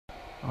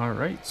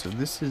Alright, so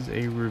this is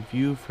a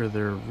review for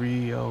their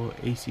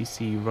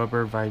Realacc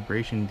rubber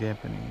vibration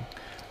dampening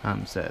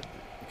set.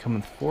 They come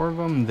with 4 of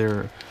them.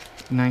 They're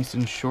nice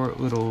and short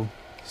little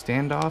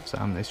standoffs.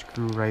 They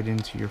screw right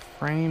into your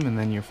frame, and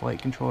then your flight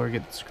controller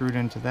gets screwed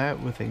into that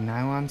with a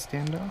nylon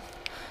standoff.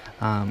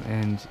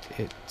 And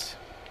it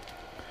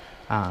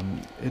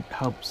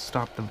helps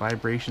stop the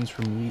vibrations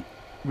from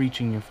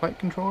reaching your flight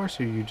controller,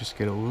 so you just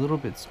get a little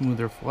bit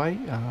smoother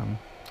flight.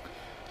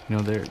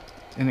 They're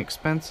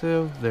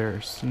inexpensive,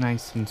 they're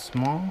nice and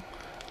small,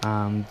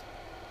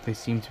 they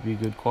seem to be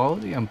good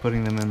quality. I'm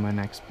putting them in my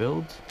next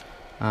build.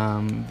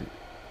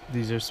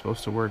 These are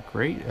supposed to work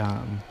great,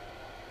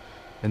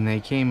 and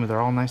they're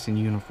all nice and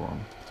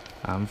uniform.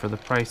 For the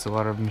price, a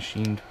lot of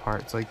machined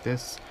parts like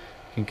this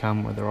can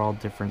come where they're all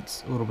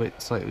different, a little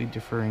bit slightly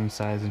differing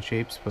size and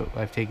shapes, but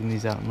I've taken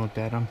these out and looked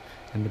at them,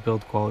 and the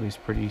build quality is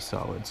pretty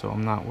solid, so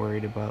I'm not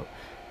worried about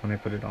when I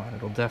put it on.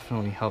 It'll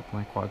definitely help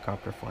my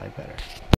quadcopter fly better.